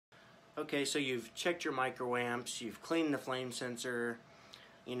Okay, so you've checked your microamps, you've cleaned the flame sensor.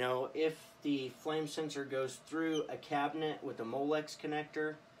 You know, if the flame sensor goes through a cabinet with a Molex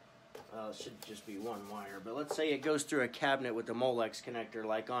connector, it should just be one wire, but let's say it goes through a cabinet with a Molex connector,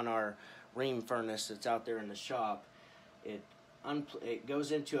 like on our ream furnace that's out there in the shop. It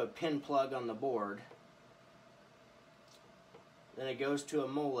goes into a pin plug on the board, then it goes to a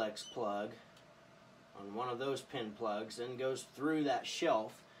Molex plug on one of those pin plugs, then goes through that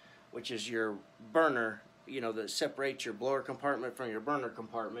shelf, which is your burner, you know, that separates your blower compartment from your burner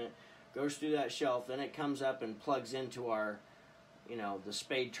compartment, goes through that shelf, then it comes up and plugs into our, you know, the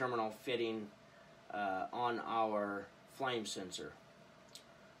spade terminal fitting on our flame sensor.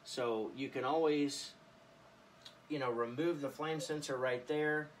 So you can always, you know, remove the flame sensor right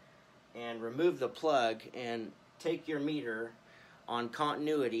there and remove the plug and take your meter on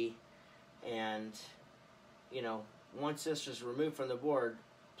continuity, and, you know, once this is removed from the board,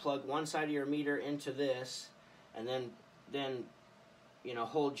 plug one side of your meter into this, and then you know,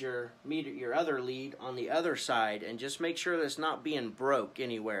 hold your other lead on the other side, and just make sure that it's not being broke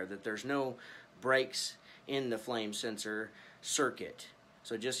anywhere, that there's no breaks in the flame sensor circuit.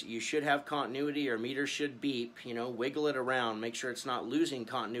 So just, you should have continuity, your meter should beep, you know, wiggle it around, make sure it's not losing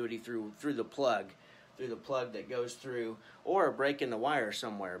continuity through the plug that goes through, or a break in the wire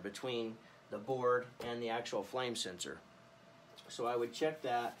somewhere between the board and the actual flame sensor. So I would check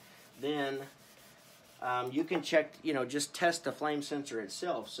that. Then you can check, you know, just test the flame sensor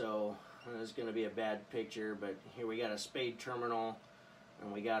itself. So this is going to be a bad picture, but here we got a spade terminal,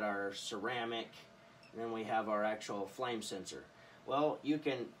 and we got our ceramic, and then we have our actual flame sensor. Well, you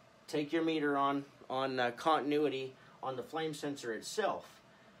can take your meter on continuity on the flame sensor itself,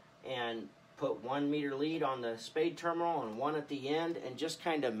 and put 1 meter lead on the spade terminal and one at the end, and just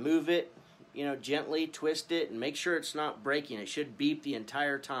kind of move it, you know, gently twist it and make sure it's not breaking. It should beep the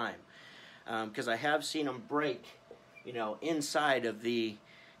entire time, because I have seen them break, you know, inside of the,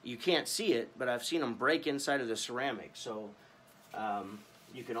 you can't see it, but I've seen them break inside of the ceramic. So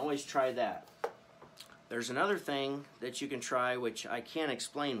you can always try that. There's another thing that you can try, which I can't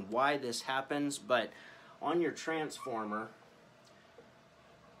explain why this happens, but on your transformer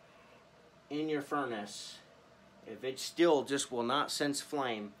in your furnace, if it still just will not sense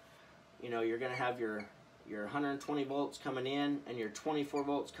flame, you know, you're going to have your 120 volts coming in and your 24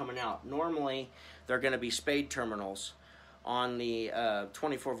 volts coming out. Normally, they're going to be spade terminals on the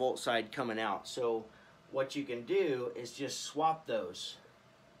 24 volt side coming out. So what you can do is just swap those.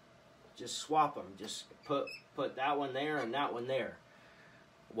 Just swap them. Just put that one there and that one there.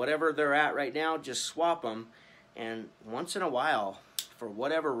 Whatever they're at right now, just swap them. And once in a while, for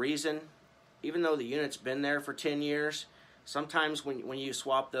whatever reason, even though the unit's been there for 10 years, sometimes when you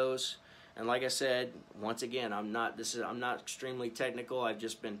swap those, and like I said, once again, I'm not extremely technical. I've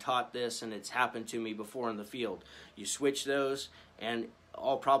just been taught this, and it's happened to me before in the field. You switch those, and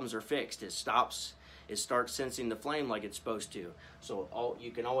all problems are fixed. It starts sensing the flame like it's supposed to. So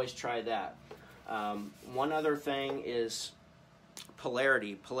you can always try that. One other thing is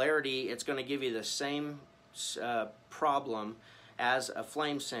polarity. Polarity, it's going to give you the same problem as a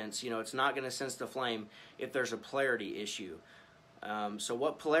flame sense. You know, it's not going to sense the flame if there's a polarity issue. So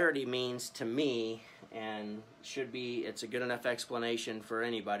what polarity means to me, and it's a good enough explanation for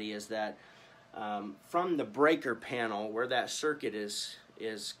anybody, is that from the breaker panel where that circuit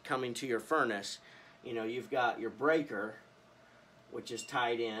is coming to your furnace, you know, you've got your breaker, which is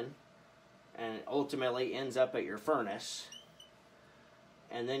tied in, and it ultimately ends up at your furnace.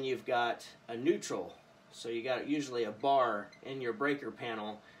 And then you've got a neutral. So you got usually a bar in your breaker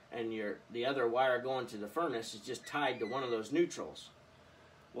panel, and the other wire going to the furnace is just tied to one of those neutrals.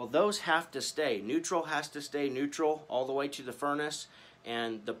 Well, those have to stay. Neutral has to stay neutral all the way to the furnace,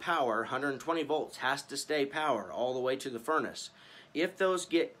 and the power, 120 volts, has to stay power all the way to the furnace. If those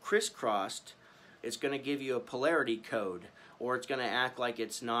get crisscrossed, it's going to give you a polarity code, or it's going to act like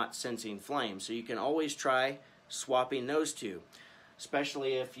it's not sensing flame. So you can always try swapping those two,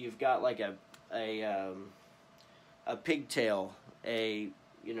 especially if you've got like a pigtail,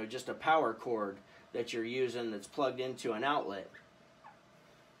 just a power cord that you're using that's plugged into an outlet.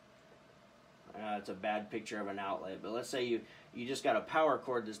 It's a bad picture of an outlet, but let's say you just got a power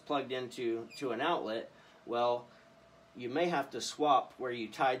cord that's plugged into an outlet. Well, you may have to swap where you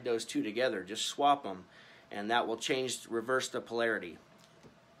tied those two together. Just swap them, and that will reverse the polarity.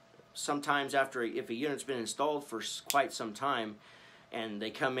 Sometimes if a unit's been installed for quite some time, and they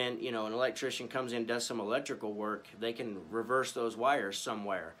come in, an electrician comes in, does some electrical work, they can reverse those wires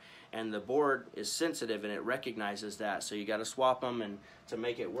somewhere. And the board is sensitive, and it recognizes that. So you got to swap them and to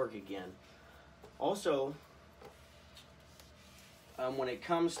make it work again. Also, when it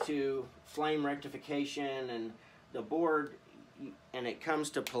comes to flame rectification and the board, and it comes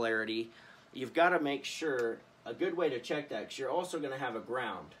to polarity, you've got to make sure, a good way to check that, because you're also going to have a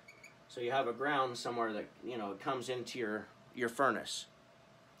ground. So you have a ground somewhere that, you know, comes into your furnace.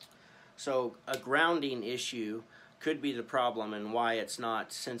 So a grounding issue could be the problem and why it's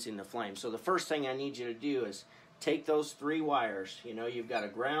not sensing the flame. So the first thing I need you to do is take those 3 wires. You know, you've got a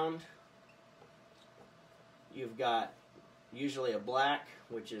ground, you've got usually a black,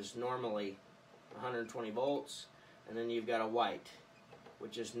 which is normally 120 volts, and then you've got a white,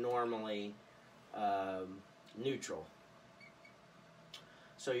 which is normally neutral.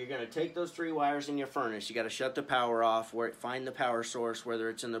 So you're going to take those 3 wires in your furnace. You got to shut the power off, find the power source, whether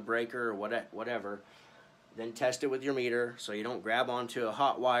it's in the breaker or whatever. Then test it with your meter so you don't grab onto a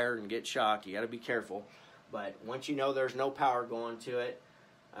hot wire and get shocked. You got to be careful. But once you know there's no power going to it,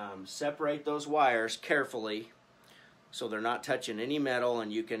 separate those wires carefully so they're not touching any metal,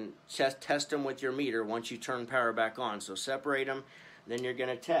 and you can test them with your meter once you turn power back on. So separate them, then you're going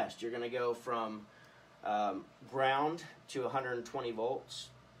to test. You're going to go from ground to 120 volts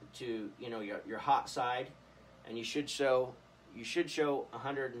to, you know, your hot side, and you should show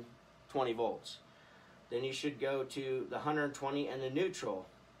 120 volts. Then you should go to the 120 and the neutral,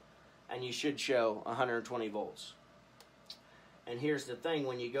 and you should show 120 volts. And here's the thing,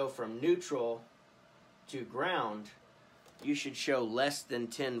 when you go from neutral to ground, you should show less than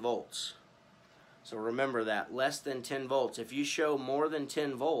 10 volts. So remember that, less than 10 volts. If you show more than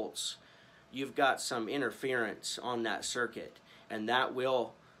 10 volts, you've got some interference on that circuit, and that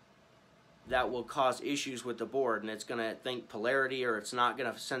will cause issues with the board, and it's going to think polarity, or it's not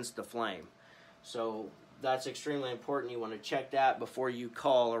going to sense the flame. So that's extremely important. You want to check that before you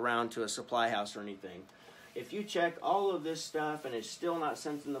call around to a supply house or anything. If you check all of this stuff and it's still not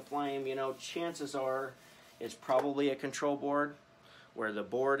sensing the flame, you know, chances are it's probably a control board where the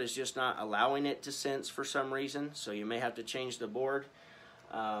board is just not allowing it to sense for some reason. So you may have to change the board.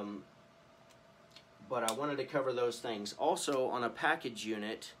 But I wanted to cover those things. Also, on a package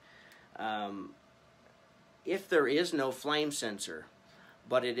unit, if there is no flame sensor,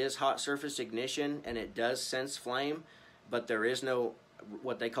 but it is hot surface ignition and it does sense flame, but there is no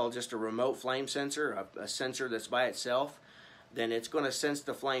what they call just a remote flame sensor, a sensor that's by itself, then it's going to sense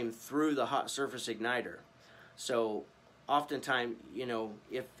the flame through the hot surface igniter. So oftentimes, you know,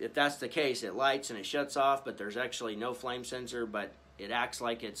 if that's the case, it lights and it shuts off, but there's actually no flame sensor, but it acts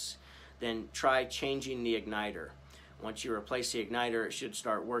like it's, then try changing the igniter. Once you replace the igniter, it should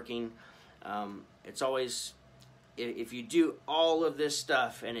start working. It's always, if you do all of this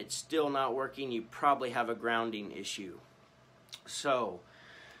stuff and it's still not working, you probably have a grounding issue. So,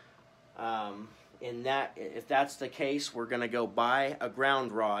 if that's the case, we're going to go buy a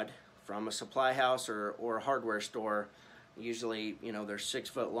ground rod from a supply house or a hardware store. Usually, you know, they're 6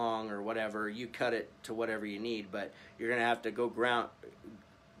 foot long or whatever. You cut it to whatever you need, but you're going to have to go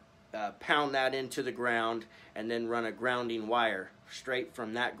pound that into the ground and then run a grounding wire straight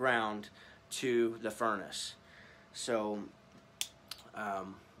from that ground to the furnace. So,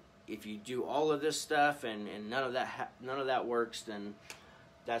 if you do all of this stuff and none of that works, then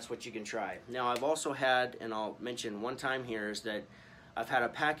that's what you can try. Now, I've also had, and I'll mention one time here, is that I've had a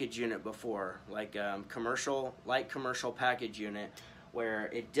package unit before, like light commercial package unit, where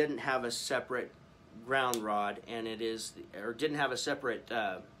it didn't have a separate ground rod, and didn't have a separate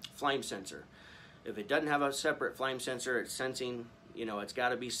flame sensor. If it doesn't have a separate flame sensor, it's sensing, you know, it's got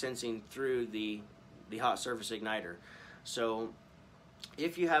to be sensing through the hot surface igniter. So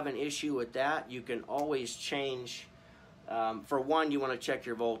if you have an issue with that, you can always change. For one, you want to check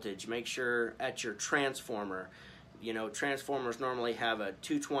your voltage. Make sure at your transformer, you know, transformers normally have a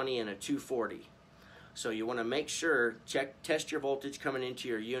 220 and a 240. So you want to make sure, test your voltage coming into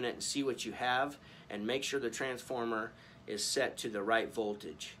your unit and see what you have, and make sure the transformer is set to the right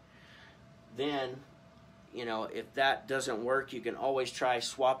voltage. Then, you know, if that doesn't work, you can always try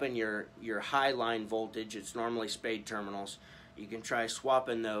swapping your high line voltage. It's normally spade terminals. You can try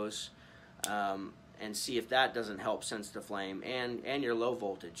swapping those and see if that doesn't help sense the flame, and your low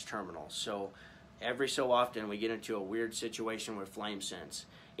voltage terminals. So every so often we get into a weird situation with flame sense.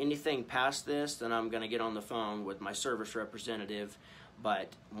 Anything past this, then I'm going to get on the phone with my service representative. But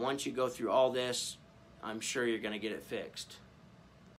once you go through all this, I'm sure you're going to get it fixed.